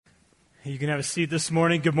You can have a seat this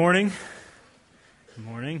morning. Good morning. Good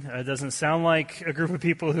morning. It doesn't sound like a group of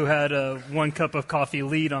people who had a 1 cup of coffee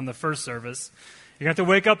lead on the first service. You're going to have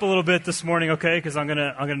to wake up a little bit this morning, okay? Because I'm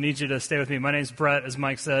gonna need you to stay with me. My name's Brett, as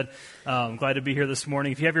Mike said. I'm glad to be here this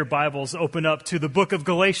morning. If you have your Bibles, open up to the book of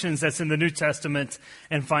Galatians that's in the New Testament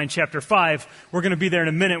and find chapter 5. We're going to be there in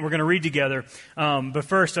a minute. We're going to read together. But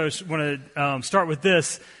first, I just want to start with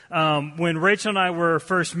this. When Rachel and I were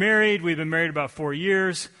first married, we've been married about 4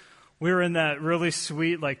 years. We were in that really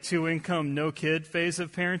sweet, like 2-income, no-kid phase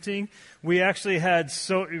of parenting. We actually had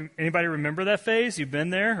anybody remember that phase? You've been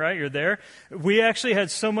there, right? You're there. We actually had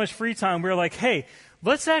so much free time. We were like, hey,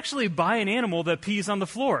 let's actually buy an animal that pees on the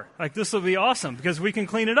floor. Like, this will be awesome because we can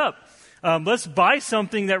clean it up. Let's buy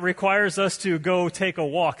something that requires us to go take a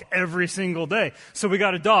walk every single day. So we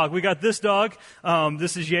got a dog. We got this dog.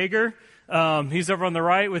 This is Jaeger. He's over on the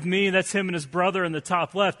right with me. That's him and his brother in the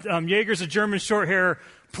top left. Jaeger's a German short hair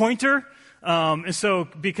pointer. And so,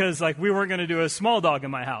 because like we weren't going to do a small dog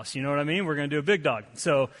in my house, you know what I mean? We're going to do a big dog.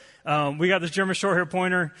 So, we got this German short hair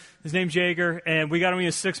pointer. His name's Jaeger, and we got him when he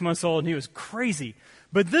was 6 months old, and he was crazy.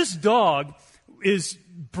 But this dog is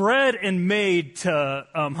bred and made to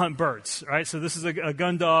hunt birds, right? So this is a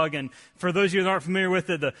gun dog, and for those of you that aren't familiar with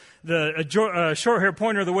it, the short hair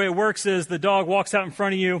pointer, the way it works is the dog walks out in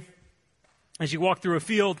front of you as you walk through a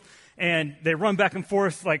field, and they run back and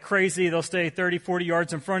forth like crazy. They'll stay 30, 40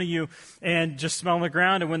 yards in front of you and just smell on the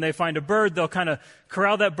ground. And when they find a bird, they'll kind of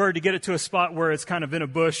corral that bird to get it to a spot where it's kind of in a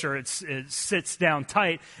bush or it sits down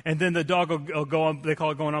tight. And then the dog will go on, they call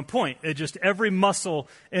it going on point. It just, every muscle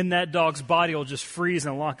in that dog's body will just freeze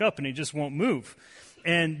and lock up and he just won't move.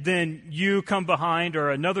 And then you come behind or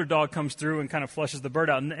another dog comes through and kind of flushes the bird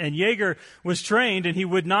out. And Jaeger was trained and he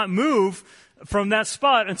would not move from that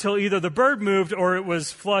spot until either the bird moved or it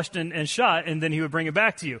was flushed and shot, and then he would bring it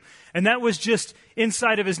back to you. And that was just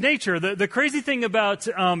inside of his nature. The crazy thing about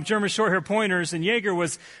German short-hair pointers and Jaeger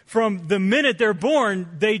was from the minute they're born,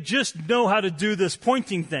 they just know how to do this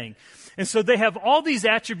pointing thing. And so they have all these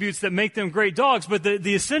attributes that make them great dogs, but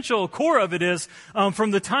the essential core of it is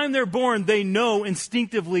from the time they're born, they know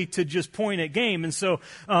instinctively to just point at game. And so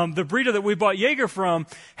the breeder that we bought Jaeger from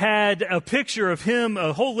had a picture of him,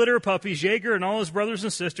 a whole litter of puppies, Jaeger and all his brothers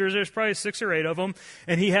and sisters. There's probably 6 or 8 of them.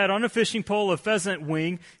 And he had on a fishing pole a pheasant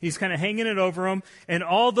wing. He's kind of hanging it over them. And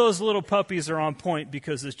all those little puppies are on point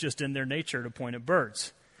because it's just in their nature to point at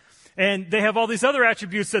birds. And they have all these other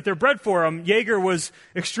attributes that they're bred for. Jaeger was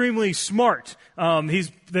extremely smart.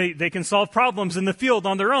 They can solve problems in the field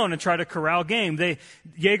on their own and try to corral game.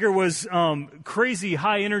 Jaeger was crazy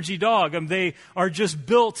high energy dog. They are just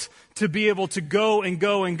built to be able to go and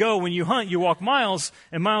go and go. When you hunt, you walk miles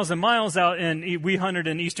and miles and miles out. And we hunted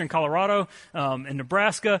in eastern Colorado, in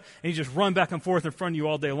Nebraska, and he just run back and forth in front of you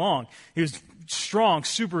all day long. He was strong,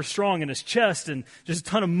 super strong in his chest and just a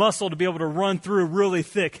ton of muscle to be able to run through really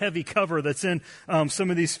thick, heavy cover that's in some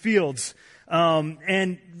of these fields.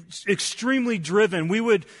 And extremely driven. We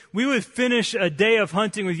would finish a day of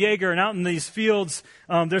hunting with Jaeger, and out in these fields,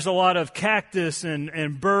 there's a lot of cactus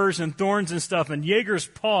and burrs and thorns and stuff, and Jaeger's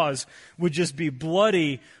paws would just be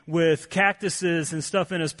bloody with cactuses and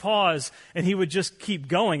stuff in his paws, and he would just keep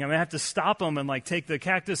going. I have to stop him and like take the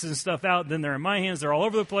cactuses and stuff out, then they're in my hands, they're all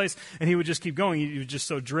over the place, and he would just keep going. He was just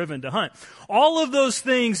so driven to hunt. All of those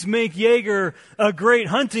things make Jaeger a great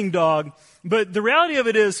hunting dog, but the reality of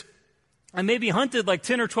it is, I maybe hunted like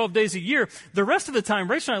 10 or 12 days a year. The rest of the time,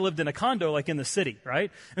 Rachel and I lived in a condo like in the city, right?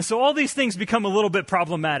 And so all these things become a little bit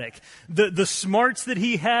problematic. The smarts that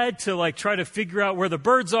he had to like try to figure out where the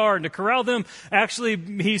birds are and to corral them, actually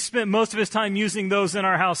he spent most of his time using those in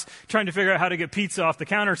our house trying to figure out how to get pizza off the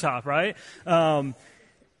countertop, right?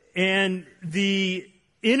 And the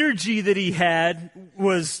energy that he had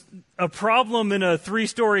was a problem in a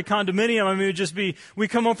 3-story condominium. It would just be, we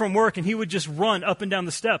come home from work and he would just run up and down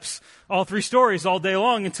the steps, all 3 stories all day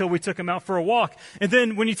long until we took him out for a walk. And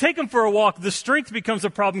then when you take him for a walk, the strength becomes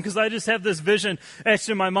a problem because I just have this vision etched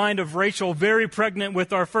in my mind of Rachel very pregnant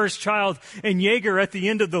with our first child and Jaeger at the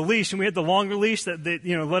end of the leash. And we had the longer leash that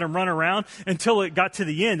let him run around until it got to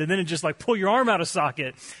the end. And then it just like pull your arm out of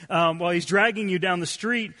socket, while he's dragging you down the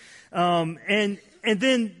street. And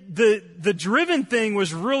then the driven thing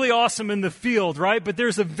was really awesome in the field, right? But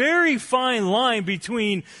there's a very fine line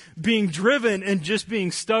between being driven and just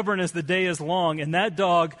being stubborn as the day is long. And that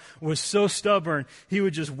dog was so stubborn, he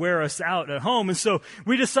would just wear us out at home. And so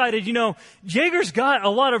we decided, Jaeger's got a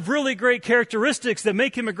lot of really great characteristics that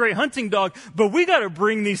make him a great hunting dog, but we got to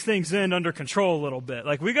bring these things in under control a little bit.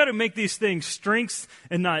 Like we got to make these things strengths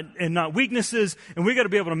and not weaknesses. And we got to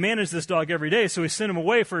be able to manage this dog every day. So we sent him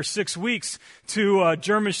away for 6 weeks to to a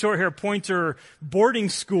German Shorthair Pointer boarding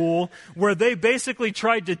school where they basically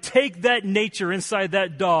tried to take that nature inside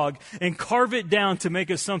that dog and carve it down to make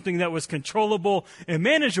it something that was controllable and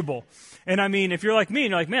manageable. And I mean, if you're like me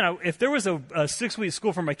and you're like, man, if there was a 6-week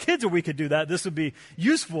school for my kids where we could do that, this would be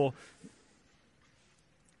useful.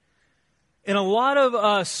 And a lot of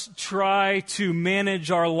us try to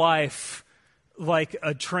manage our life like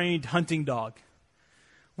a trained hunting dog.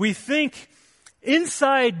 We think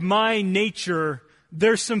inside my nature,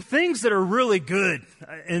 there's some things that are really good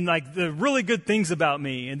and like the really good things about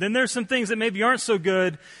me. And then there's some things that maybe aren't so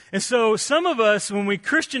good. And so some of us, when we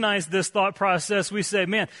Christianize this thought process, we say,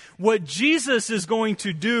 man, what Jesus is going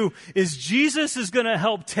to do is Jesus is going to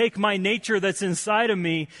help take my nature that's inside of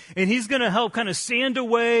me, and he's going to help kind of sand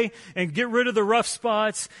away and get rid of the rough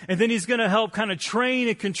spots. And then he's going to help kind of train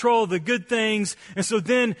and control the good things. And so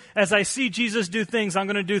then as I see Jesus do things, I'm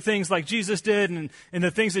going to do things like Jesus did, and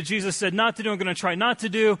the things that Jesus said not to do, I'm going to try not to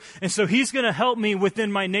do. And so he's going to help me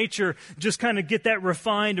within my nature just kind of get that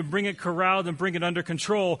refined and bring it corralled and bring it under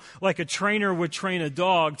control like a trainer would train a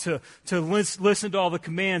dog to listen to all the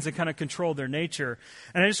commands and kind of control their nature.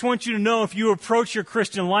 And I just want you to know, if you approach your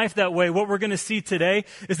Christian life that way, what we're going to see today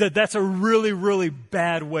is that that's a really, really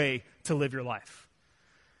bad way to live your life.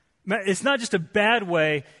 It's not just a bad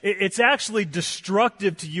way, it's actually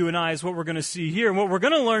destructive to you and I, is what we're going to see here. And what we're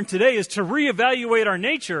going to learn today is to reevaluate our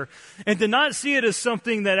nature and to not see it as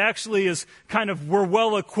something that actually is kind of, we're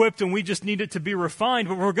well equipped and we just need it to be refined.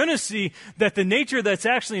 But we're going to see that the nature that's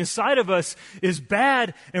actually inside of us is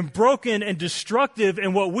bad and broken and destructive.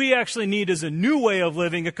 And what we actually need is a new way of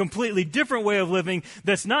living, a completely different way of living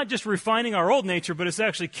that's not just refining our old nature, but it's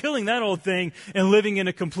actually killing that old thing and living in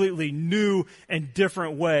a completely new and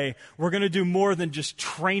different way. We're going to do more than just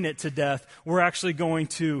train it to death. We're actually going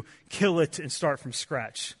to kill it and start from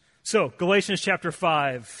scratch. So, Galatians chapter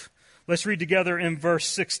 5. Let's read together in verse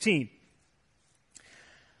 16.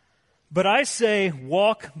 But I say,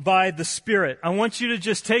 walk by the Spirit. I want you to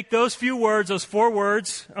just take those few words, those 4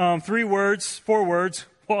 words, 3 words, 4 words,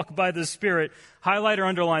 walk by the Spirit. Highlight or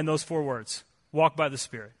underline those 4 words. Walk by the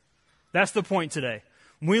Spirit. That's the point today.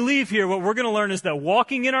 When we leave here, what we're going to learn is that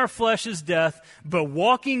walking in our flesh is death, but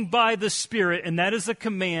walking by the Spirit, and that is a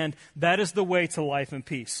command, that is the way to life and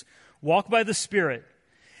peace. Walk by the Spirit,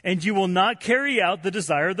 and you will not carry out the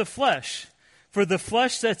desire of the flesh. For the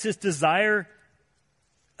flesh sets its desire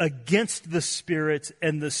against the Spirit,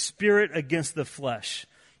 and the Spirit against the flesh.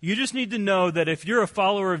 You just need to know that if you're a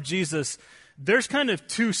follower of Jesus, there's kind of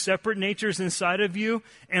 2 separate natures inside of you,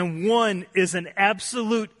 and one is an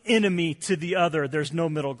absolute enemy to the other. There's no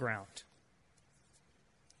middle ground.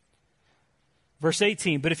 Verse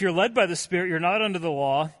 18, but if you're led by the Spirit, you're not under the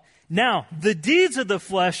law. Now, the deeds of the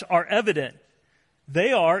flesh are evident.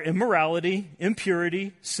 They are immorality,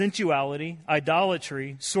 impurity, sensuality,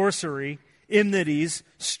 idolatry, sorcery, enmities,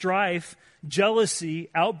 strife, jealousy,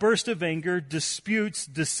 outburst of anger, disputes,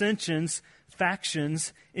 dissensions,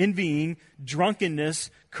 factions, envying,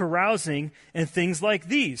 drunkenness, carousing, and things like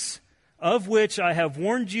these, of which I have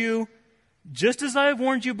warned you, just as I have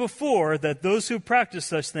warned you before, that those who practice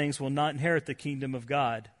such things will not inherit the kingdom of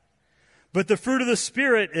God. But the fruit of the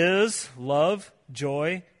Spirit is love,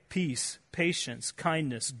 joy, peace, patience,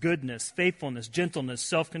 kindness, goodness, faithfulness, gentleness,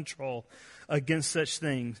 self-control. Against such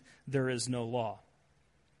things there is no law.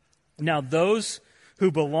 Now those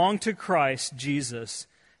who belong to Christ Jesus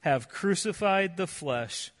have crucified the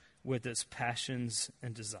flesh with its passions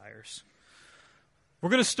and desires. We're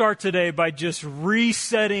going to start today by just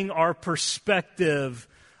resetting our perspective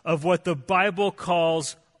of what the Bible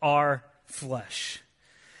calls our flesh.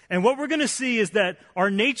 And what we're going to see is that our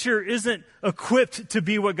nature isn't equipped to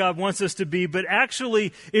be what God wants us to be, but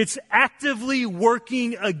actually it's actively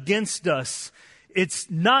working against us. It's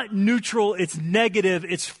not neutral, it's negative,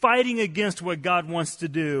 it's fighting against what God wants to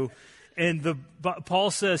do. And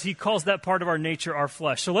Paul says he calls that part of our nature our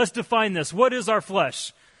flesh. So let's define this. What is our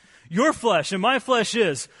flesh? Your flesh and my flesh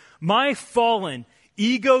is my fallen,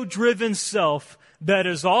 ego-driven self that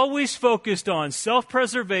is always focused on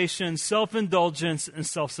self-preservation, self-indulgence, and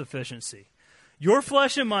self-sufficiency. Your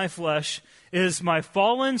flesh and my flesh is my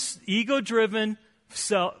fallen, ego-driven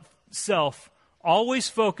self always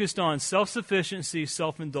focused on self-sufficiency,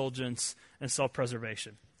 self-indulgence, and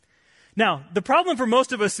self-preservation. Now, the problem for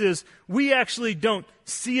most of us is we actually don't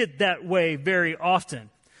see it that way very often.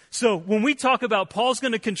 So when we talk about, Paul's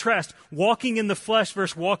going to contrast walking in the flesh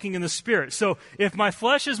versus walking in the Spirit. So if my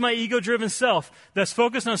flesh is my ego-driven self that's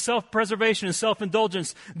focused on self-preservation and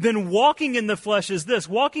self-indulgence, then walking in the flesh is this.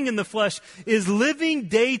 Walking in the flesh is living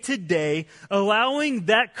day to day, allowing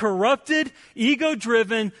that corrupted,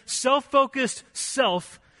 ego-driven, self-focused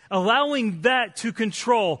self, allowing that to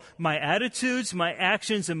control my attitudes, my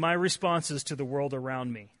actions, and my responses to the world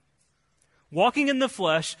around me. Walking in the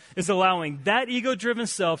flesh is allowing that ego-driven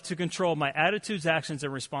self to control my attitudes, actions,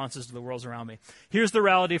 and responses to the world around me. Here's the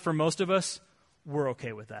reality for most of us. We're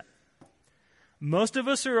okay with that. Most of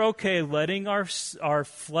us are okay letting our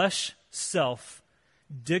flesh self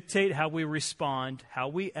dictate how we respond, how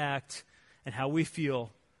we act, and how we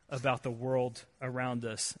feel about the world around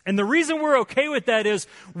us. And the reason we're okay with that is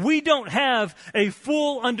we don't have a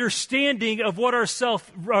full understanding of what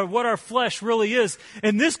our flesh really is.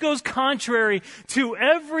 And this goes contrary to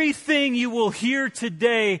everything you will hear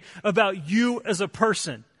today about you as a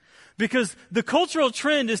person. Because the cultural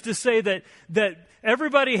trend is to say that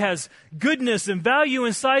everybody has goodness and value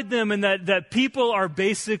inside them and that people are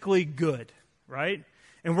basically good, right?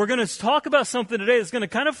 And we're going to talk about something today that's going to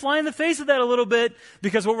kind of fly in the face of that a little bit,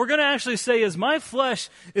 because what we're going to actually say is my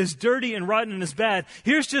flesh is dirty and rotten and is bad.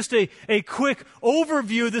 Here's just a quick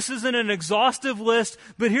overview. This isn't an exhaustive list,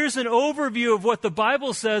 but here's an overview of what the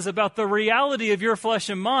Bible says about the reality of your flesh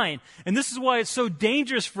and mind. And this is why it's so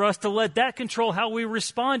dangerous for us to let that control how we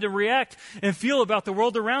respond and react and feel about the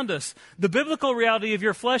world around us. The biblical reality of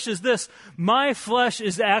your flesh is this: my flesh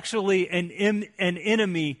is actually an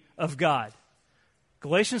enemy of God.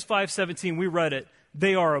 Galatians 5:17, we read it.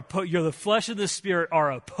 The flesh and the spirit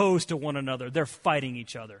are opposed to one another. They're fighting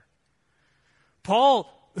each other.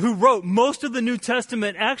 Paul, who wrote most of the New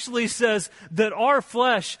Testament, actually says that our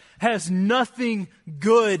flesh has nothing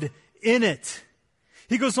good in it.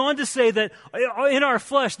 He goes on to say that in our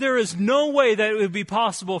flesh, there is no way that it would be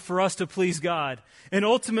possible for us to please God. And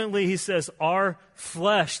ultimately, he says, our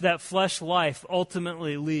flesh, that flesh life,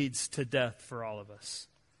 ultimately leads to death for all of us.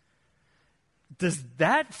 Does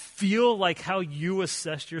that feel like how you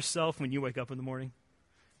assess yourself when you wake up in the morning?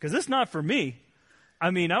 Because it's not for me. I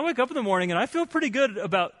mean, I wake up in the morning and I feel pretty good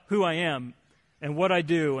about who I am and what I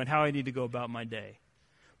do and how I need to go about my day.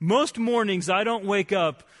 Most mornings I don't wake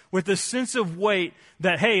up with a sense of weight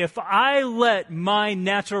that, hey, if I let my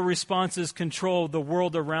natural responses control the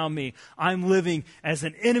world around me, I'm living as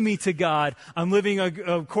an enemy to God. I'm living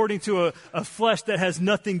according to a flesh that has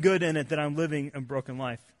nothing good in it, that I'm living a broken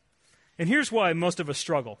life. And here's why most of us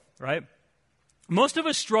struggle, right? Most of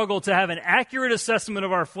us struggle to have an accurate assessment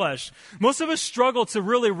of our flesh. Most of us struggle to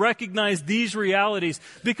really recognize these realities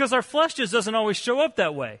because our flesh just doesn't always show up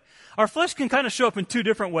that way. Our flesh can kind of show up in two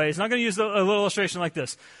different ways. And I'm going to use a little illustration like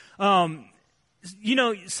this.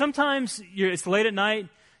 Sometimes it's late at night,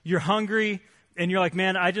 you're hungry, and you're like,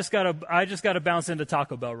 man, I just got to bounce into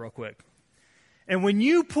Taco Bell real quick. And when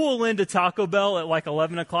you pull into Taco Bell at like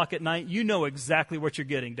 11 o'clock at night, you know exactly what you're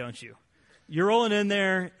getting, don't you? You're rolling in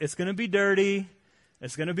there. It's going to be dirty.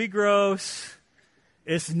 It's going to be gross.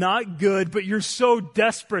 It's not good, but you're so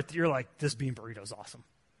desperate that you're like, this bean burrito is awesome,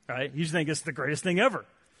 right? You just think it's the greatest thing ever.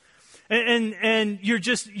 And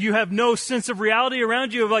you have no sense of reality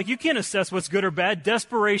around you of like, you can't assess what's good or bad.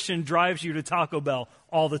 Desperation drives you to Taco Bell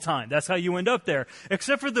all the time. That's how you end up there.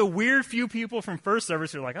 Except for the weird few people from First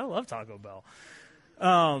Service who are like, I love Taco Bell.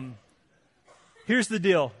 Here's the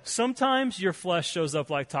deal. Sometimes your flesh shows up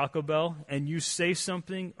like Taco Bell and you say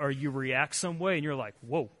something or you react some way and you're like,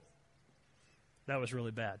 whoa, that was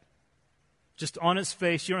really bad. Just on its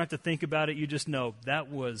face, you don't have to think about it. You just know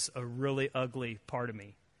that was a really ugly part of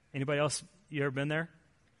me. Anybody else, you ever been there?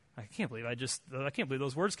 I can't believe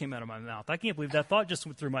those words came out of my mouth. I can't believe that thought just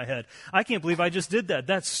went through my head. I can't believe I just did that.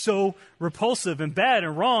 That's so repulsive and bad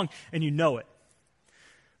and wrong, and you know it.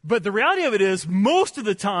 But the reality of it is, most of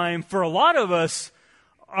the time, for a lot of us,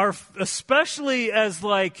 especially as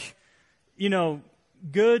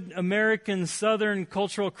good American, Southern,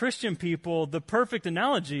 cultural Christian people, the perfect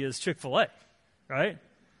analogy is Chick-fil-A, right?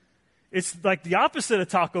 It's like the opposite of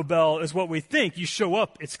Taco Bell is what we think. You show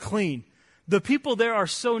up, it's clean. The people there are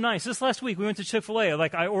so nice. This last week, we went to Chick-fil-A.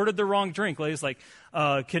 I ordered the wrong drink. Lady's like,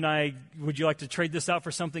 would you like to trade this out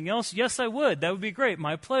for something else? Yes, I would. That would be great.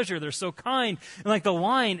 My pleasure. They're so kind. And the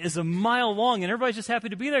line is a mile long, and everybody's just happy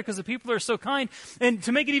to be there because the people are so kind. And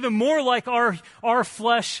to make it even more like our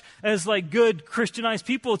flesh as good Christianized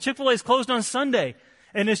people, Chick-fil-A is closed on Sunday.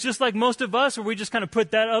 And it's just like most of us, where we just kind of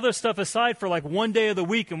put that other stuff aside for one day of the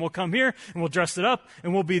week, and we'll come here and we'll dress it up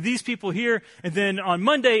and we'll be these people here. And then on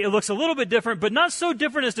Monday, it looks a little bit different, but not so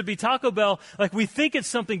different as to be Taco Bell. We think it's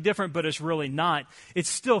something different, but it's really not. It's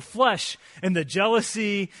still flesh and the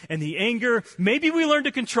jealousy and the anger. Maybe we learn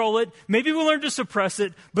to control it. Maybe we learn to suppress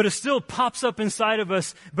it, but it still pops up inside of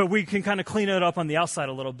us, but we can kind of clean it up on the outside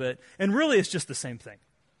a little bit. And really, it's just the same thing.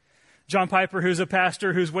 John Piper, who's a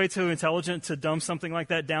pastor who's way too intelligent to dumb something like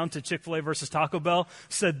that down to Chick-fil-A versus Taco Bell,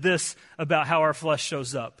 said this about how our flesh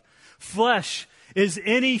shows up. Flesh is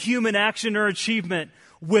any human action or achievement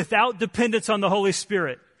without dependence on the Holy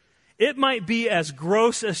Spirit. It might be as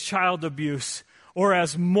gross as child abuse or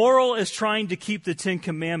as moral as trying to keep the Ten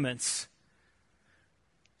Commandments.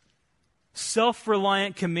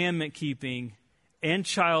 Self-reliant commandment keeping and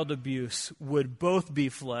child abuse would both be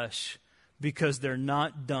flesh because they're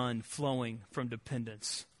not done flowing from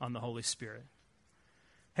dependence on the Holy Spirit.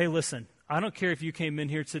 Hey, listen, I don't care if you came in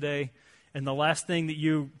here today and the last thing that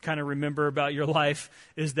you kind of remember about your life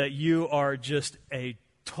is that you are just a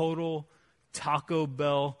total Taco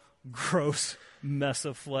Bell gross mess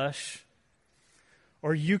of flesh.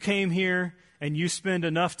 Or you came here and you spend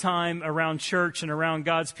enough time around church and around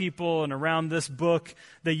God's people and around this book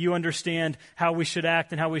that you understand how we should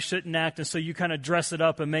act and how we shouldn't act, and so you kind of dress it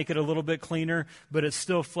up and make it a little bit cleaner, but it's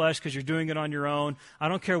still flesh because you're doing it on your own. I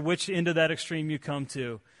don't care which end of that extreme you come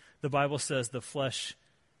to. The Bible says the flesh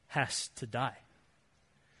has to die.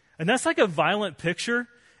 And that's like a violent picture,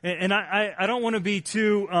 and I don't want to be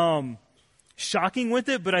too shocking with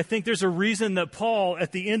it, but I think there's a reason that Paul,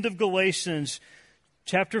 at the end of Galatians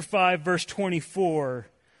chapter 5, verse 24,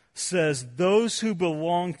 says, those who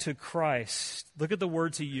belong to Christ, look at the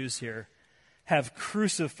words he used here, have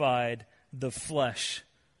crucified the flesh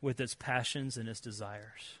with its passions and its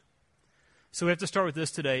desires. So we have to start with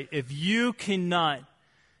this today. If you cannot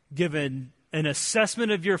give an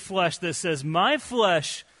assessment of your flesh that says, my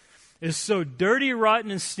flesh is so dirty, rotten,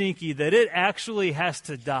 and stinky that it actually has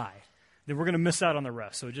to die, then we're going to miss out on the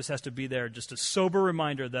rest. So it just has to be there, just a sober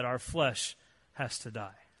reminder that our flesh has to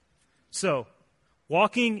die. So,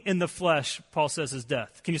 walking in the flesh, Paul says, is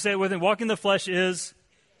death. Can you say it with me? Walking in the flesh is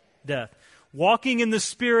death. Walking in the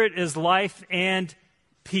Spirit is life and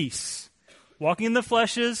peace. Walking in the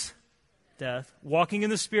flesh is death. Walking in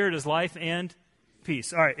the Spirit is life and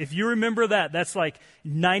peace. All right, if you remember that, that's like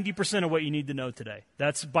 90% of what you need to know today.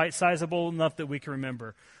 That's bite-sizable enough that we can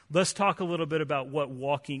remember. Let's talk a little bit about what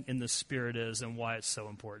walking in the Spirit is and why it's so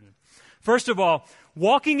important. First of all,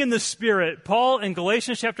 walking in the Spirit, Paul in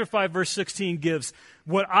Galatians chapter 5, verse 16 gives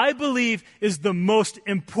what I believe is the most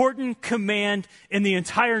important command in the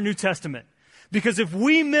entire New Testament. Because if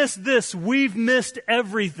we miss this, we've missed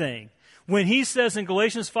everything. When he says in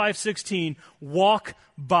Galatians 5:16, walk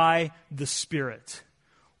by the Spirit.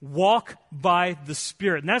 Walk by the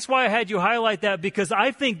Spirit. And that's why I had you highlight that, because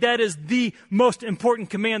I think that is the most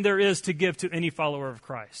important command there is to give to any follower of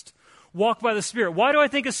Christ. Walk by the Spirit. Why do I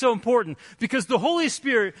think it's so important? Because the Holy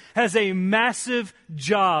Spirit has a massive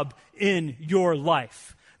job in your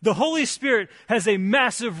life. The Holy Spirit has a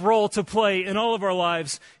massive role to play in all of our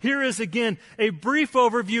lives. Here is, again, a brief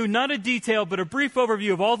overview, not a detail, but a brief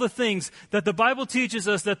overview of all the things that the Bible teaches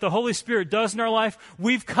us that the Holy Spirit does in our life.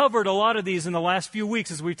 We've covered a lot of these in the last few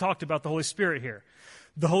weeks as we've talked about the Holy Spirit here.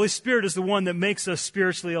 The Holy Spirit is the one that makes us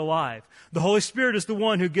spiritually alive. The Holy Spirit is the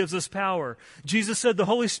one who gives us power. Jesus said the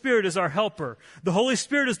Holy Spirit is our helper. The Holy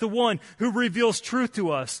Spirit is the one who reveals truth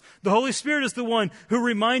to us. The Holy Spirit is the one who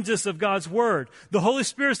reminds us of God's Word. The Holy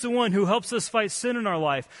Spirit is the one who helps us fight sin in our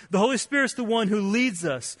life. The Holy Spirit is the one who leads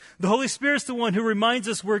us. The Holy Spirit is the one who reminds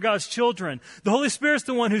us we're God's children. The Holy Spirit is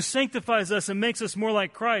the one who sanctifies us and makes us more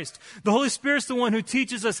like Christ. The Holy Spirit is the one who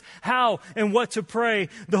teaches us how and what to pray.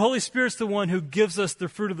 The Holy Spirit is the one who gives us the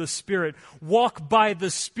fruit of the Spirit. Walk by the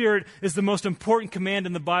Spirit is the most important command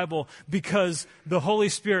in the Bible because the Holy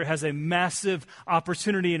Spirit has a massive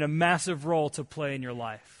opportunity and a massive role to play in your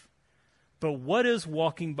life. But what is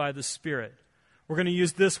walking by the Spirit? We're going to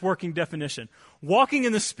use this working definition. Walking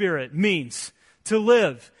in the Spirit means to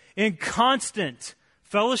live in constant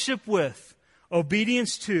fellowship with,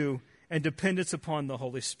 obedience to, and dependence upon the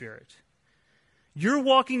Holy Spirit. You're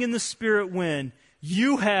walking in the Spirit when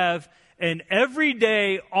you have an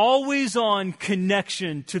everyday, always-on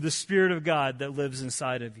connection to the Spirit of God that lives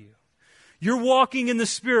inside of you. You're walking in the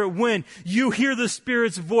Spirit when you hear the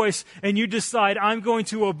Spirit's voice and you decide, I'm going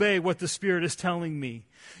to obey what the Spirit is telling me.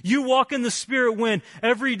 You walk in the Spirit when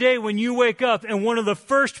every day when you wake up and one of the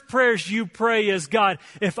first prayers you pray is, God,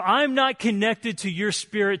 if I'm not connected to your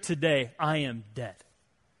Spirit today, I am dead.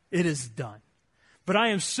 It is done. But I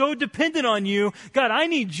am so dependent on you. God, I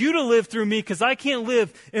need you to live through me because I can't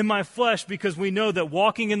live in my flesh, because we know that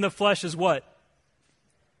walking in the flesh is what?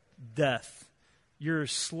 Death. You're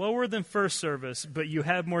slower than first service, but you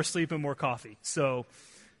have more sleep and more coffee. So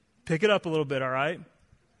pick it up a little bit, all right?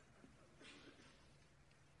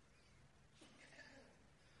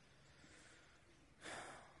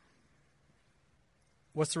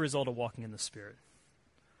 What's the result of walking in the Spirit?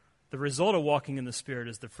 The result of walking in the Spirit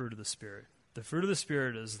is the fruit of the Spirit. The fruit of the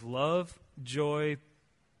Spirit is love, joy.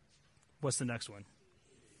 What's the next one?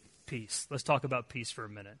 Peace. Let's talk about peace for a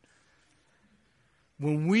minute.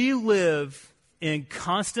 When we live in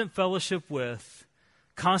constant fellowship with,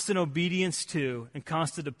 constant obedience to, and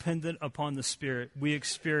constant dependent upon the Spirit, we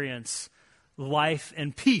experience life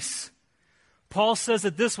and peace. Paul says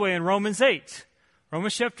it this way in Romans 8.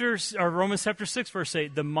 Romans chapter 6, verse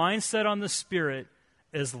 8. The mindset on the Spirit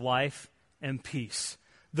is life and peace.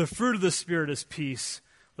 The fruit of the Spirit is peace.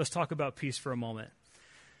 Let's talk about peace for a moment.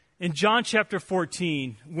 In John chapter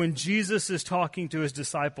 14, when Jesus is talking to his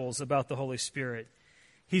disciples about the Holy Spirit,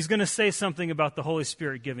 he's going to say something about the Holy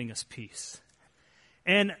Spirit giving us peace.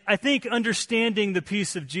 And I think understanding the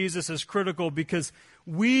peace of Jesus is critical because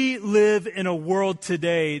we live in a world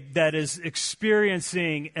today that is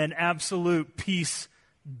experiencing an absolute peace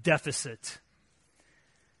deficit.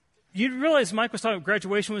 You realize, Mike was talking about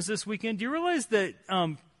graduation was this weekend. Do you realize that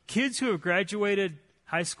kids who have graduated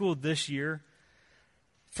high school this year,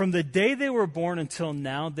 from the day they were born until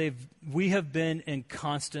now, we have been in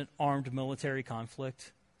constant armed military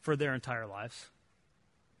conflict for their entire lives?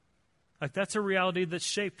 Like, that's a reality that's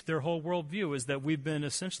shaped their whole worldview, is that we've been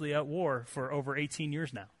essentially at war for over 18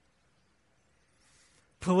 years now.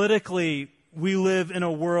 Politically, we live in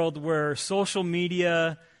a world where social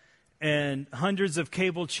media and hundreds of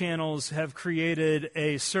cable channels have created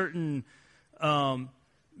a certain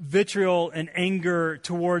vitriol and anger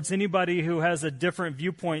towards anybody who has a different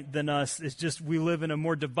viewpoint than us. It's just we live in a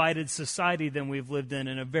more divided society than we've lived in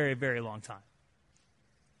a very, very long time.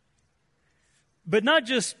 But not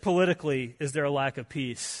just politically is there a lack of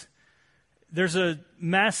peace. There's a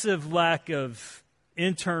massive lack of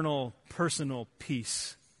internal, personal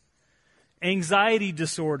peace. Anxiety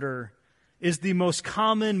disorder is the most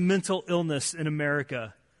common mental illness in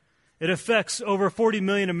America. It affects over 40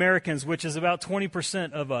 million Americans, which is about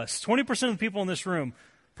 20% of us. 20% of the people in this room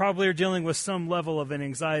probably are dealing with some level of an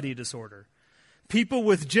anxiety disorder. People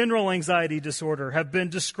with general anxiety disorder have been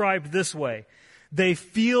described this way. They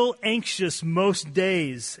feel anxious most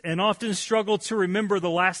days and often struggle to remember the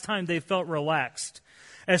last time they felt relaxed.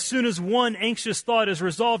 As soon as one anxious thought is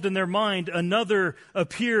resolved in their mind, another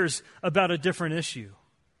appears about a different issue.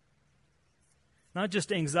 Not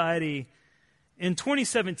just anxiety. In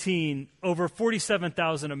 2017, over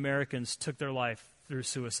 47,000 Americans took their life through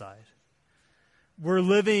suicide. We're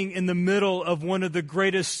living in the middle of one of the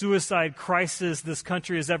greatest suicide crises this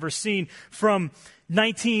country has ever seen. From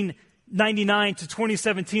 1999 to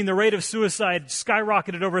 2017, the rate of suicide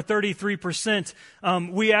skyrocketed over 33%.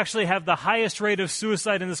 We actually have the highest rate of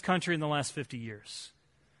suicide in this country in the last 50 years.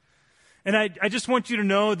 And I just want you to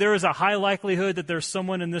know there is a high likelihood that there's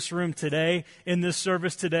someone in this room today, in this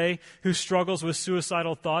service today, who struggles with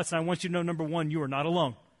suicidal thoughts. And I want you to know, number one, you are not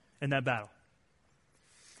alone in that battle.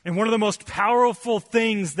 And one of the most powerful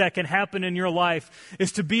things that can happen in your life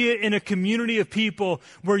is to be in a community of people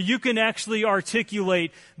where you can actually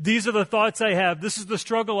articulate, these are the thoughts I have, this is the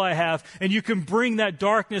struggle I have, and you can bring that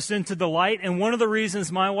darkness into the light. And one of the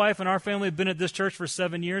reasons my wife and our family have been at this church for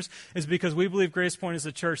 7 years is because we believe Grace Point is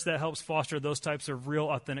a church that helps foster those types of real,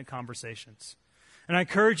 authentic conversations. And I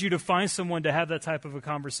encourage you to find someone to have that type of a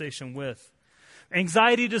conversation with.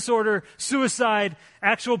 Anxiety disorder, suicide,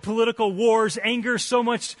 actual political wars, anger, so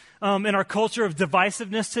much in our culture of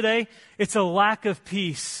divisiveness today. It's a lack of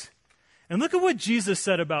peace. And look at what Jesus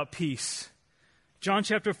said about peace. John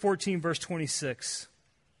chapter 14, verse 26.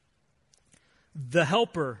 The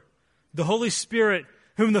Helper, the Holy Spirit,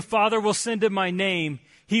 whom the Father will send in my name,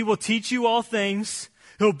 he will teach you all things.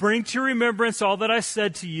 He'll bring to your remembrance all that I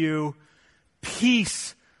said to you.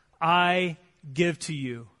 Peace I give to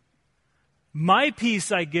you. My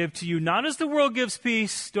peace I give to you, not as the world gives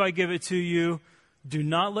peace, do I give it to you. Do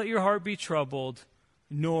not let your heart be troubled,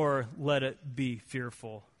 nor let it be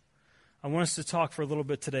fearful. I want us to talk for a little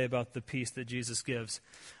bit today about the peace that Jesus gives.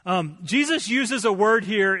 Jesus uses a word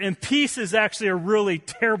here, and peace is actually a really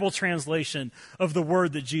terrible translation of the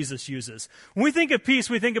word that Jesus uses. When we think of peace,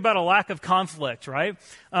 we think about a lack of conflict, right?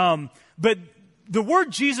 But the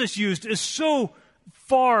word Jesus used is so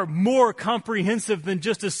far more comprehensive than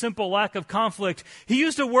just a simple lack of conflict. He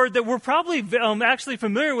used a word that we're probably actually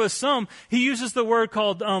familiar with some. He uses the word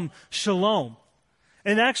called shalom.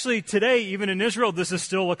 And actually today, even in Israel, this is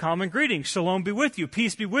still a common greeting. Shalom be with you.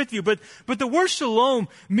 Peace be with you. But the word shalom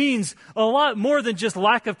means a lot more than just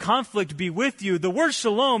lack of conflict be with you. The word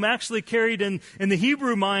shalom actually carried in the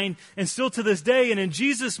Hebrew mind and still to this day and in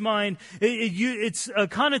Jesus' mind, it's a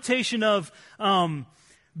connotation of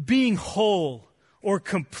being whole or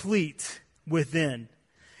complete within.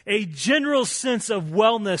 A general sense of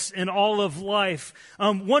wellness in all of life.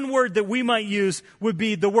 One word that we might use would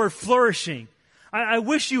be the word flourishing. I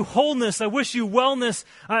wish you wholeness. I wish you wellness.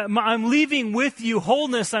 I'm leaving with you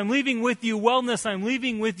wholeness. I'm leaving with you wellness. I'm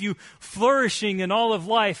leaving with you flourishing in all of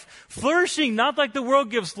life. Flourishing, not like the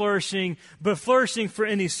world gives flourishing, but flourishing for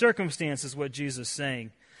any circumstance is what Jesus is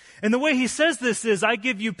saying. And the way he says this is, I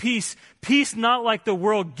give you peace, peace not like the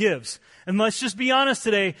world gives. And let's just be honest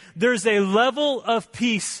today, there's a level of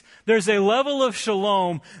peace, there's a level of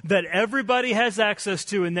shalom that everybody has access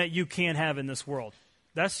to and that you can't have in this world.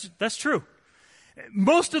 That's true.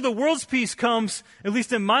 Most of the world's peace comes, at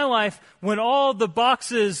least in my life, when all the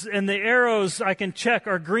boxes and the arrows I can check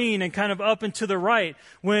are green and kind of up and to the right.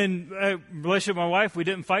 When relationship with my wife, we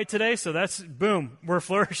didn't fight today, so that's, boom, we're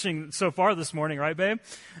flourishing so far this morning, right, babe?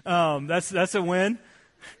 That's a win,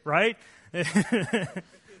 right?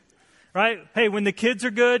 Right? Hey, when the kids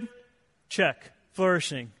are good, check,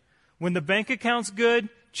 flourishing. When the bank account's good,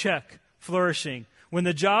 check, flourishing. When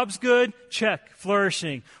the job's good, check,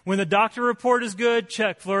 flourishing. When the doctor report is good,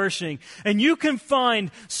 check, flourishing. And you can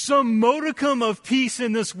find some modicum of peace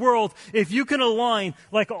in this world if you can align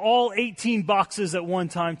like all 18 boxes at one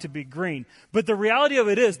time to be green. But the reality of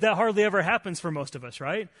it is that hardly ever happens for most of us,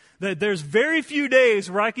 right? That there's very few days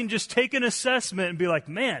where I can just take an assessment and be like,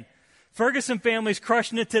 man, Ferguson family's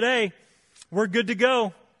crushing it today. We're good to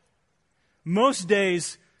go. Most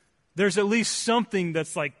days, there's at least something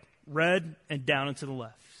that's like red and down and to the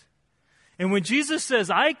left. And when Jesus says,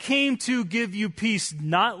 I came to give you peace,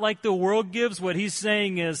 not like the world gives, what he's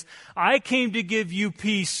saying is, I came to give you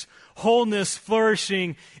peace, wholeness,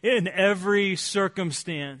 flourishing in every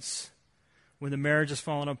circumstance. When the marriage is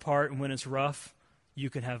falling apart and when it's rough, you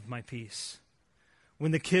can have my peace.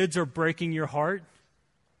 When the kids are breaking your heart,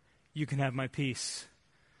 you can have my peace.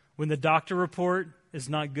 When the doctor report is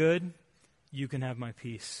not good, you can have my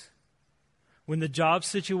peace. When the job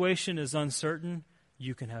situation is uncertain,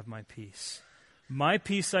 you can have my peace. My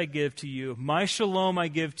peace I give to you. My shalom I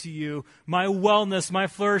give to you. My wellness, my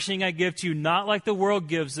flourishing I give to you. Not like the world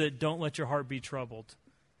gives it. Don't let your heart be troubled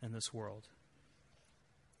in this world.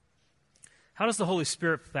 How does the Holy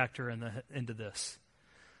Spirit factor into this?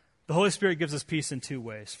 The Holy Spirit gives us peace in two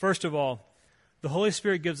ways. First of all, the Holy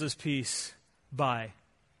Spirit gives us peace by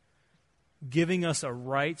giving us a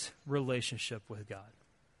right relationship with God.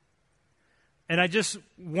 And I just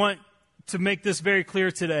want to make this very clear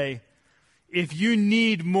today. If you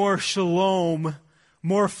need more shalom,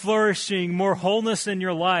 more flourishing, more wholeness in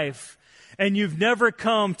your life, and you've never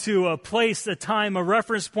come to a place, a time, a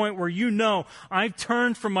reference point where you know, I've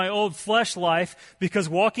turned from my old flesh life because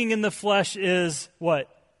walking in the flesh is what?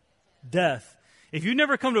 Death. If you've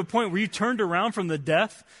never come to a point where you turned around from the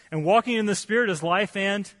death and walking in the Spirit is life,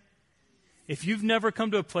 and if you've never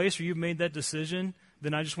come to a place where you've made that decision,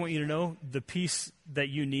 then I just want you to know the peace that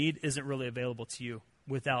you need isn't really available to you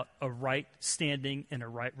without a right standing and a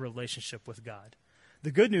right relationship with God. The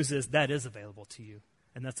good news is that is available to you,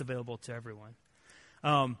 and that's available to everyone.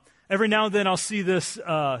 Every now and then I'll see this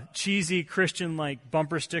cheesy Christian like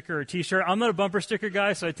bumper sticker or T-shirt. I'm not a bumper sticker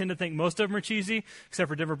guy, so I tend to think most of them are cheesy, except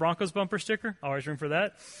for Denver Broncos bumper sticker. Always room for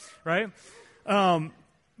that, right?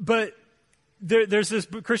 But there's this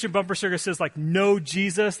Christian bumper sticker that says like no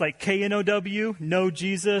Jesus, like K-N-O-W, no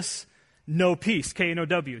Jesus, no peace,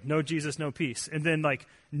 K-N-O-W, no Jesus, no peace. And then like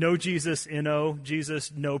no Jesus, N-O,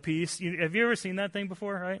 Jesus, no peace. Have you ever seen that thing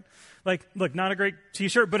before, right? Like, look, not a great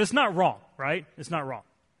T-shirt, but it's not wrong, right? It's not wrong.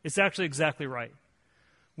 It's actually exactly right.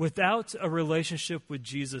 Without a relationship with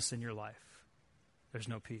Jesus in your life, there's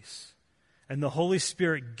no peace. And the Holy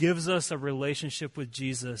Spirit gives us a relationship with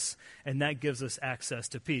Jesus, and that gives us access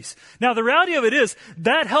to peace. Now, the reality of it is,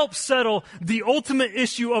 that helps settle the ultimate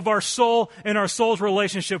issue of our soul and our soul's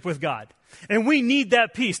relationship with God. And we need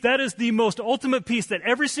that peace. That is the most ultimate peace that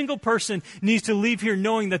every single person needs to leave here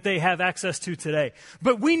knowing that they have access to today.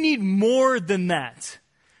 But we need more than that,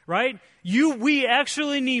 right? We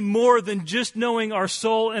actually need more than just knowing our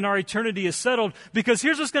soul and our eternity is settled, because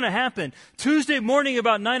here's what's going to happen. Tuesday morning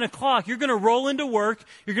about 9 o'clock, you're going to roll into work,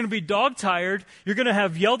 you're going to be dog tired, you're going to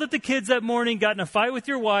have yelled at the kids that morning, got in a fight with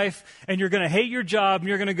your wife, and you're going to hate your job, and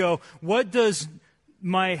you're going to go, what does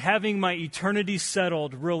having my eternity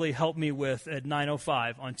settled really help me with at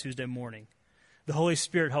 9:05 on Tuesday morning? The Holy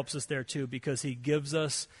Spirit helps us there too, because He gives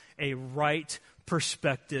us a right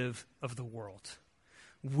perspective of the world.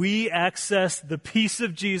 We access the peace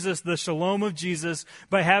of Jesus, the shalom of Jesus,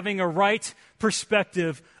 by having a right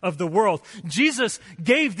perspective of the world. Jesus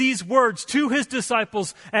gave these words to His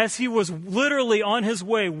disciples as He was literally on His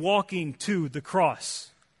way walking to the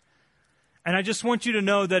cross. And I just want you to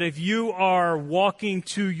know that if you are walking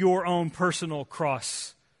to your own personal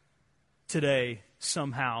cross today,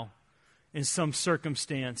 somehow, in some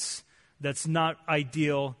circumstance that's not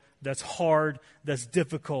ideal, that's hard, that's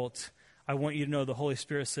difficult, I want you to know the Holy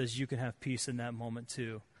Spirit says you can have peace in that moment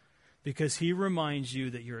too. Because he reminds you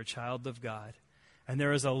that you're a child of God, and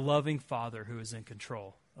there is a loving Father who is in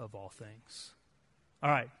control of all things. All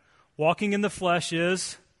right, walking in the flesh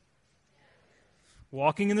is?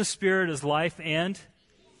 Walking in the Spirit is life and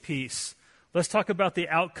peace. Let's talk about the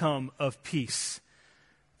outcome of peace.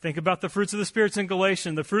 Think about the fruits of the Spirit in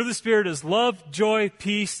Galatians. The fruit of the Spirit is love, joy,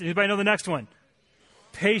 peace. Anybody know the next one?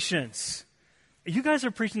 Patience. You guys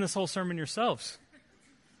are preaching this whole sermon yourselves.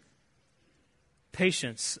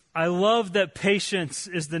 Patience. I love that patience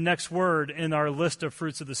is the next word in our list of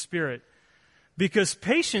fruits of the Spirit. Because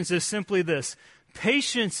patience is simply this.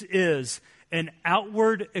 Patience is an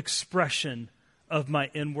outward expression of my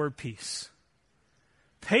inward peace.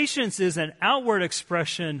 Patience is an outward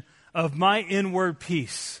expression of my inward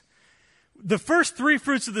peace. The first three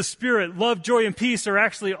fruits of the Spirit, love, joy, and peace, are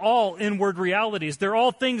actually all inward realities. They're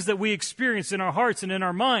all things that we experience in our hearts and in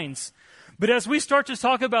our minds. But as we start to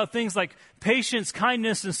talk about things like patience,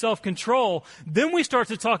 kindness, and self-control, then we start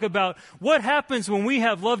to talk about what happens when we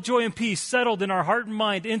have love, joy, and peace settled in our heart and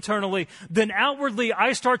mind internally. Then outwardly,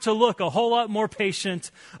 I start to look a whole lot more patient,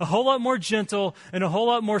 a whole lot more gentle, and a whole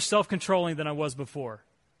lot more self-controlling than I was before.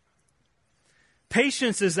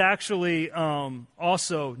 Patience is actually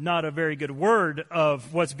also not a very good word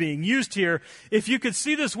of what's being used here. If you could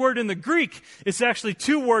see this word in the Greek, it's actually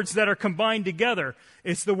two words that are combined together.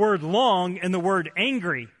 It's the word long and the word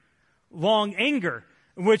angry. Long anger,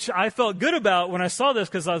 which I felt good about when I saw this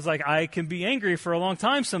because I was like, I can be angry for a long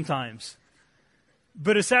time sometimes.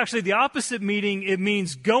 But it's actually the opposite meaning. It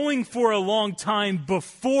means going for a long time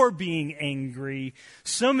before being angry.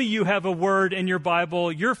 Some of you have a word in your Bible,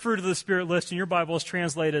 your fruit of the Spirit list in your Bible is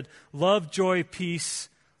translated love, joy, peace,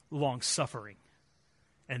 long-suffering.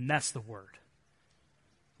 And that's the word.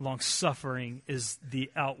 Long-suffering is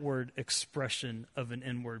the outward expression of an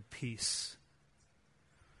inward peace.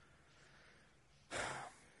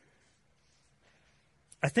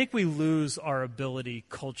 I think we lose our ability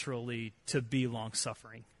culturally to be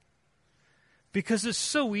long-suffering because it's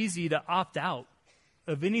so easy to opt out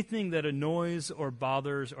of anything that annoys or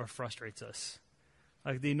bothers or frustrates us.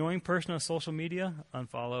 Like the annoying person on social media,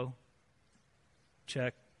 unfollow,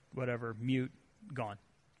 check, whatever, mute, gone.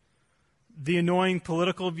 The annoying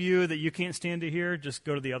political view that you can't stand to hear, just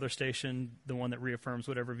go to the other station, the one that reaffirms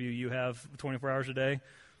whatever view you have 24 hours a day.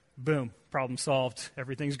 Boom, problem solved.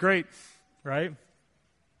 Everything's great, right?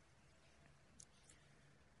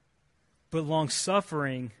 But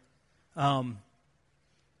long-suffering, Robbie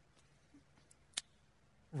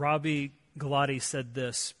Galati said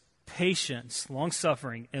this, patience,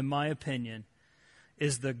 long-suffering, in my opinion,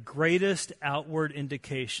 is the greatest outward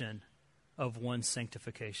indication of one's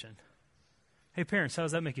sanctification. Hey, parents, how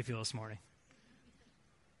does that make you feel this morning?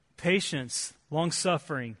 Patience,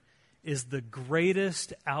 long-suffering, is the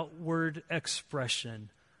greatest outward expression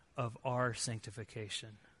of our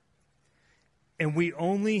sanctification. And we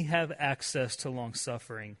only have access to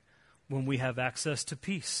long-suffering when we have access to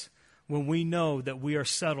peace, when we know that we are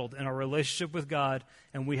settled in our relationship with God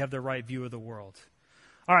and we have the right view of the world.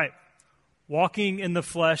 All right, walking in the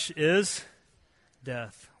flesh is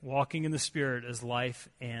death. Walking in the Spirit is life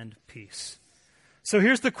and peace. So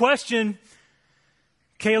here's the question.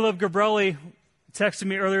 Caleb Gabrelli texted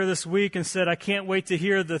me earlier this week and said, I can't wait to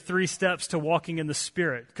hear the 3 steps to walking in the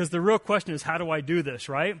Spirit. Because the real question is, how do I do this,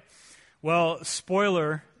 right? Well,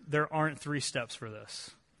 spoiler, there aren't 3 steps for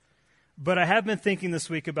this. But I have been thinking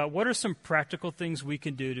this week about what are some practical things we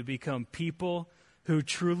can do to become people who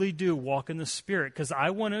truly do walk in the Spirit, because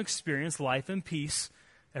I want to experience life and peace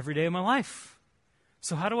every day of my life.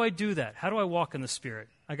 So how do I do that? How do I walk in the Spirit?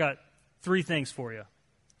 I got 3 things for you.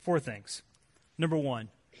 4 things. Number 1,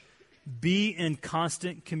 be in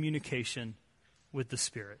constant communication with the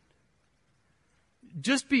Spirit.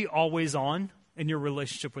 Just be always on in your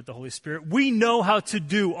relationship with the Holy Spirit. We know how to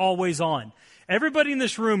do always on. Everybody in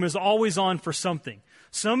this room is always on for something.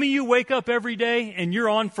 Some of you wake up every day and you're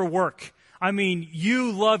on for work. I mean,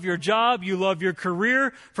 you love your job, you love your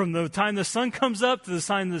career from the time the sun comes up to the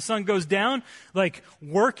time the sun goes down. Like,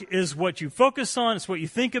 work is what you focus on, it's what you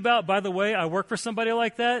think about. By the way, I work for somebody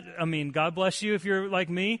like that. I mean, God bless you if you're like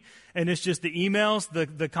me. And it's just the emails,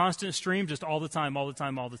 the constant stream, just all the time, all the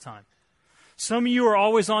time, all the time. Some of you are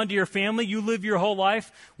always on to your family. You live your whole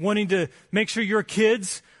life wanting to make sure your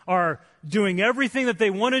kids are doing everything that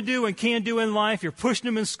they want to do and can do in life. You're pushing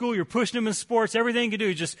them in school. You're pushing them in sports. Everything you can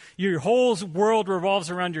do, just your whole world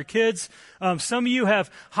revolves around your kids. Some of you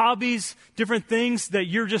have hobbies, different things that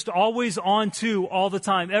you're just always on to all the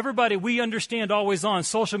time. Everybody, we understand always on.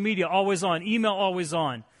 Social media, always on. Email, always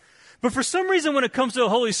on. But for some reason, when it comes to the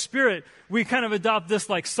Holy Spirit, we kind of adopt this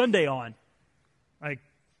like Sunday on. Like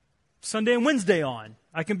Sunday and Wednesday on.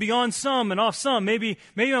 I can be on some and off some. Maybe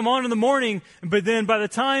I'm on in the morning, but then by the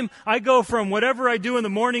time I go from whatever I do in the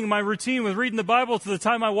morning, my routine with reading the Bible, to the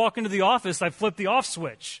time I walk into the office, I flip the off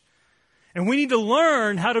switch. And we need to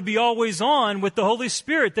learn how to be always on with the Holy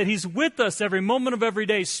Spirit, that He's with us every moment of every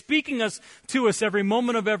day, speaking to us every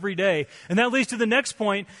moment of every day. And that leads to the next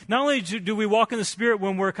point. Not only do we walk in the Spirit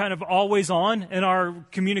when we're kind of always on in our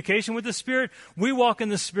communication with the Spirit, we walk in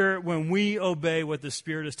the Spirit when we obey what the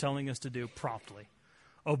Spirit is telling us to do promptly.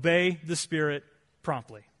 Obey the Spirit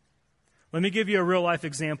promptly. Let me give you a real life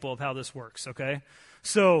example of how this works, okay?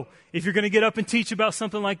 So if you're going to get up and teach about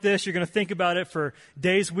something like this, you're going to think about it for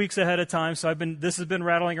days, weeks ahead of time. So this has been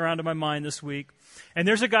rattling around in my mind this week. And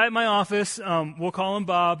there's a guy at my office, we'll call him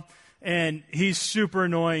Bob, and he's super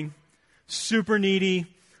annoying, super needy,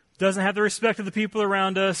 doesn't have the respect of the people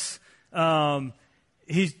around us.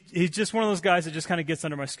 He's just one of those guys that just kind of gets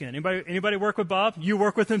under my skin. Anybody work with Bob? You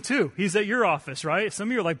work with him too. He's at your office, right? Some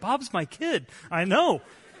of you are like, Bob's my kid. I know.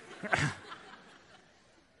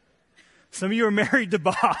 Some of you are married to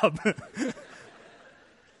Bob.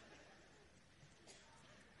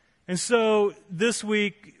 And so this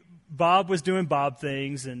week, Bob was doing Bob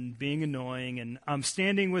things and being annoying, and I'm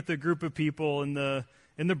standing with a group of people in the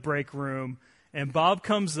break room, and Bob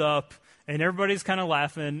comes up, and everybody's kind of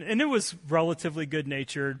laughing, and it was relatively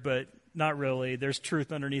good-natured, but not really. There's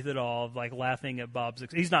truth underneath it all, like laughing at Bob's.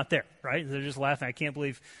 He's not there, right? They're just laughing. I can't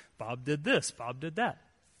believe Bob did this, Bob did that.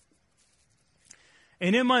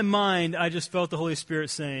 And in my mind, I just felt the Holy Spirit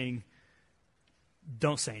saying,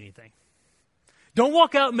 don't say anything. Don't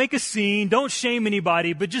walk out and make a scene. Don't shame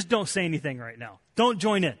anybody, but just don't say anything right now. Don't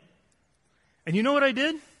join in. And you know what I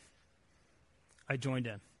did? I joined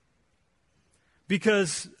in.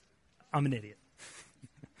 Because I'm an idiot.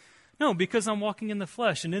 No, because I'm walking in the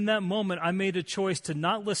flesh. And in that moment, I made a choice to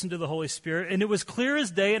not listen to the Holy Spirit. And it was clear as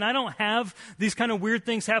day, and I don't have these kind of weird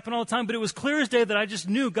things happen all the time, but it was clear as day that I just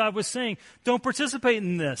knew God was saying, don't participate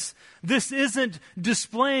in this. This isn't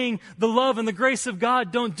displaying the love and the grace of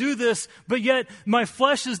God. Don't do this. But yet, my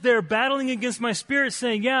flesh is there battling against my spirit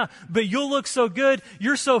saying, yeah, but you'll look so good.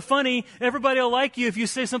 You're so funny. Everybody will like you if you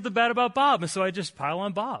say something bad about Bob. And so I just pile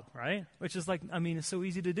on Bob, right? Which is like, it's so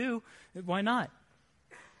easy to do. Why not?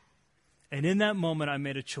 And in that moment, I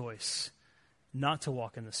made a choice not to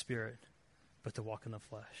walk in the Spirit, but to walk in the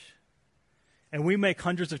flesh. And we make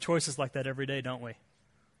hundreds of choices like that every day, don't we?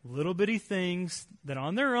 Little bitty things that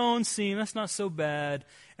on their own seem, that's not so bad,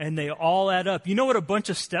 and they all add up. You know what a bunch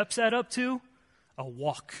of steps add up to? A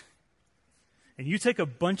walk. And you take a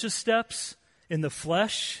bunch of steps in the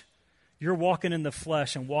flesh, you're walking in the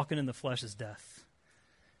flesh, and walking in the flesh is death.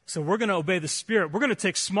 So we're going to obey the Spirit. We're going to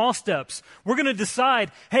take small steps. We're going to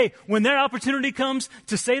decide, hey, when that opportunity comes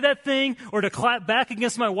to say that thing or to clap back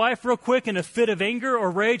against my wife real quick in a fit of anger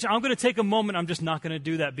or rage, I'm going to take a moment. I'm just not going to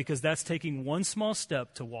do that because that's taking one small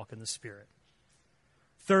step to walk in the Spirit.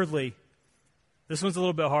 Thirdly, this one's a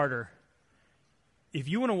little bit harder. If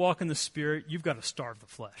you want to walk in the Spirit, you've got to starve the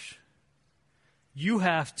flesh. You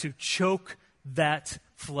have to choke that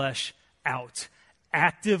flesh out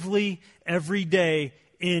actively every day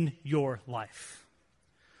in your life.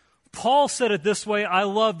 Paul said it this way. I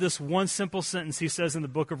love this one simple sentence he says in the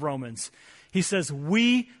book of Romans. He says,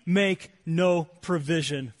 we make no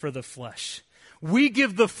provision for the flesh. We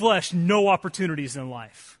give the flesh no opportunities in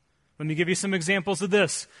life. Let me give you some examples of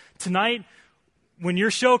this. Tonight, when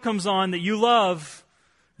your show comes on that you love,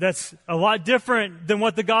 that's a lot different than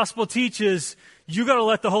what the gospel teaches, you got to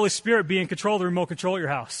let the Holy Spirit be in control of the remote control at your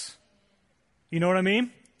house. You know what I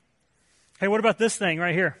mean? Hey, what about this thing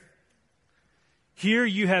right here? Here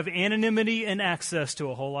you have anonymity and access to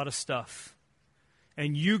a whole lot of stuff.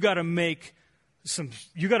 And you got to make some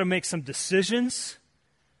decisions.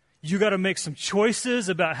 You got to make some choices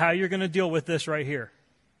about how you're going to deal with this right here.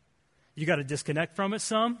 You got to disconnect from it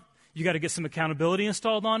some. You got to get some accountability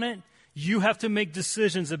installed on it. You have to make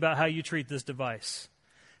decisions about how you treat this device.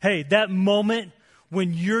 Hey, that moment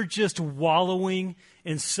when you're just wallowing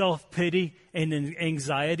in self-pity and in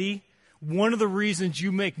anxiety, one of the reasons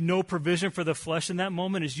you make no provision for the flesh in that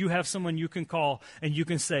moment is you have someone you can call and you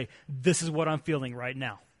can say, this is what I'm feeling right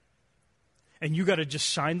now. And you got to just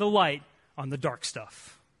shine the light on the dark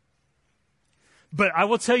stuff. But I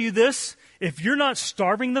will tell you this, if you're not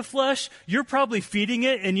starving the flesh, you're probably feeding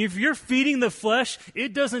it. And if you're feeding the flesh,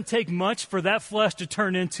 it doesn't take much for that flesh to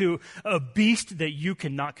turn into a beast that you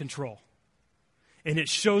cannot control. And it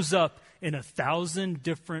shows up in 1,000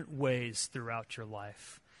 different ways throughout your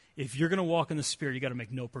life. If you're going to walk in the Spirit, you got to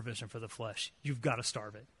make no provision for the flesh. You've got to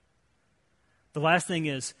starve it. The last thing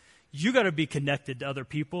is, you got to be connected to other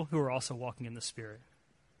people who are also walking in the Spirit.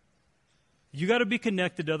 You got to be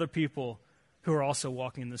connected to other people who are also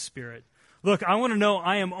walking in the Spirit. Look, I want to know,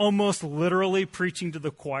 I am almost literally preaching to the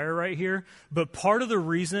choir right here, but part of the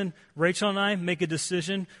reason Rachel and I make a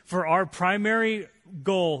decision for our primary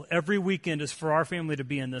goal every weekend is for our family to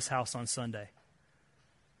be in this house on Sunday.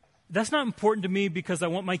 That's not important to me because I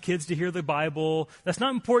want my kids to hear the Bible. That's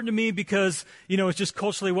not important to me because, it's just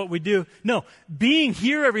culturally what we do. No, being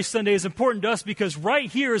here every Sunday is important to us because right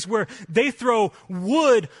here is where they throw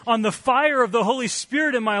wood on the fire of the Holy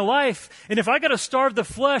Spirit in my life. And if I got to starve the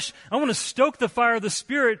flesh, I want to stoke the fire of the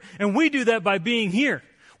Spirit. And we do that by being here.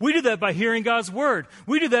 We do that by hearing God's Word.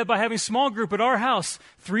 We do that by having small group at our house,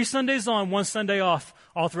 3 Sundays on, 1 Sunday off,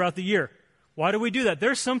 all throughout the year. Why do we do that?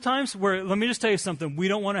 There's some times where, let me just tell you something, we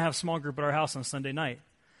don't want to have small group at our house on Sunday night.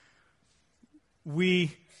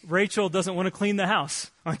 Rachel doesn't want to clean the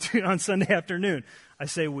house on Sunday afternoon. I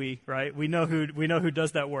say we, right? We know who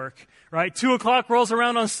does that work, right? 2:00 rolls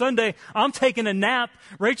around on Sunday. I'm taking a nap.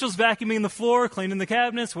 Rachel's vacuuming the floor, cleaning the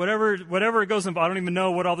cabinets, whatever it goes in. I don't even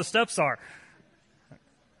know what all the steps are.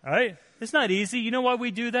 All right? It's not easy. You know why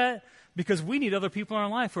we do that? Because we need other people in our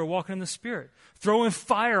life who are walking in the Spirit, throwing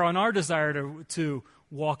fire on our desire to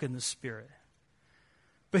walk in the Spirit.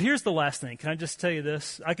 But here's the last thing. Can I just tell you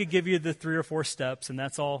this? I could give you the 3 or 4 steps, and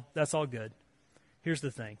that's all good. Here's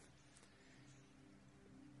the thing.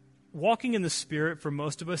 Walking in the Spirit, for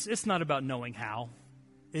most of us, it's not about knowing how.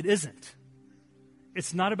 It isn't.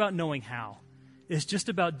 It's not about knowing how. It's just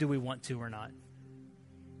about, do we want to or not?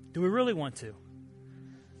 Do we really want to?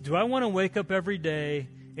 Do I want to wake up every day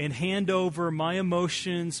and hand over my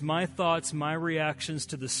emotions, my thoughts, my reactions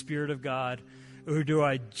to the Spirit of God? Or do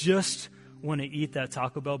I just want to eat that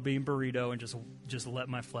Taco Bell bean burrito and just let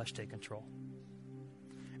my flesh take control?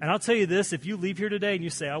 And I'll tell you this, if you leave here today and you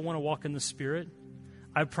say, I want to walk in the Spirit,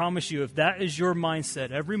 I promise you, if that is your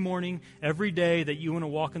mindset every morning, every day that you want to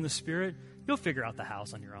walk in the Spirit, you'll figure out the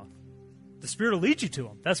hows on your own. The Spirit will lead you to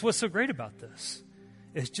Him. That's what's so great about this.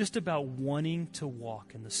 It's just about wanting to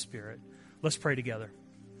walk in the Spirit. Let's pray together.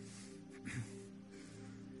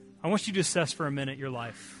 I want you to assess for a minute your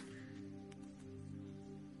life.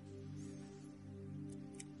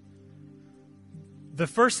 The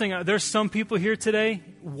first thing, there's some people here today,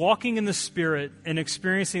 walking in the Spirit and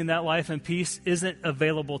experiencing that life and peace isn't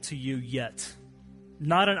available to you yet.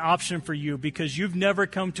 Not an option for you because you've never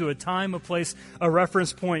come to a time, a place, a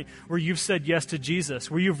reference point where you've said yes to Jesus,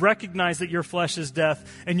 where you've recognized that your flesh is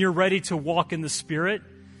death and you're ready to walk in the Spirit.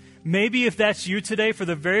 Maybe if that's you today, for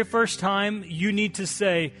the very first time, you need to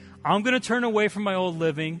say, I'm going to turn away from my old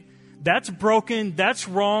living. That's broken. That's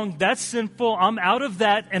wrong. That's sinful. I'm out of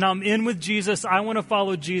that and I'm in with Jesus. I want to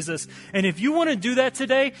follow Jesus. And if you want to do that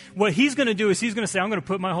today, what He's going to do is He's going to say, I'm going to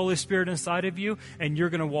put my Holy Spirit inside of you and you're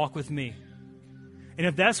going to walk with me. And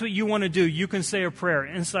if that's what you want to do, you can say a prayer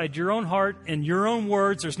inside your own heart and your own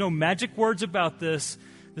words. There's no magic words about this.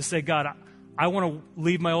 To say, God, I want to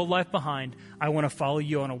leave my old life behind. I want to follow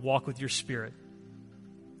you. I want to walk with your Spirit.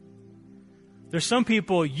 There's some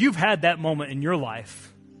people, you've had that moment in your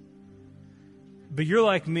life. But you're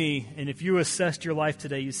like me, and if you assessed your life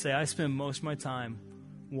today, you say, I spend most of my time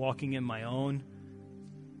walking in my own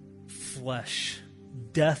flesh,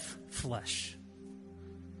 death flesh.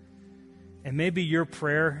 And maybe your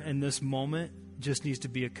prayer in this moment just needs to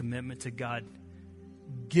be a commitment to God.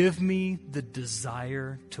 Give me the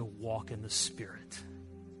desire to walk in the Spirit.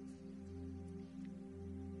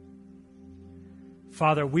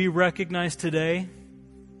 Father, we recognize today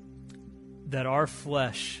that our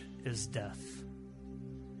flesh is death.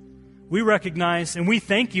 We recognize and we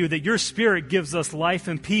thank you that your Spirit gives us life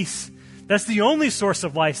and peace. That's the only source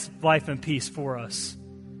of life and peace for us.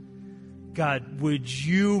 God, would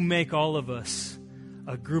you make all of us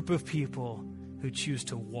a group of people who choose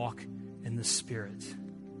to walk in the Spirit?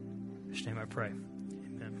 In His name I pray.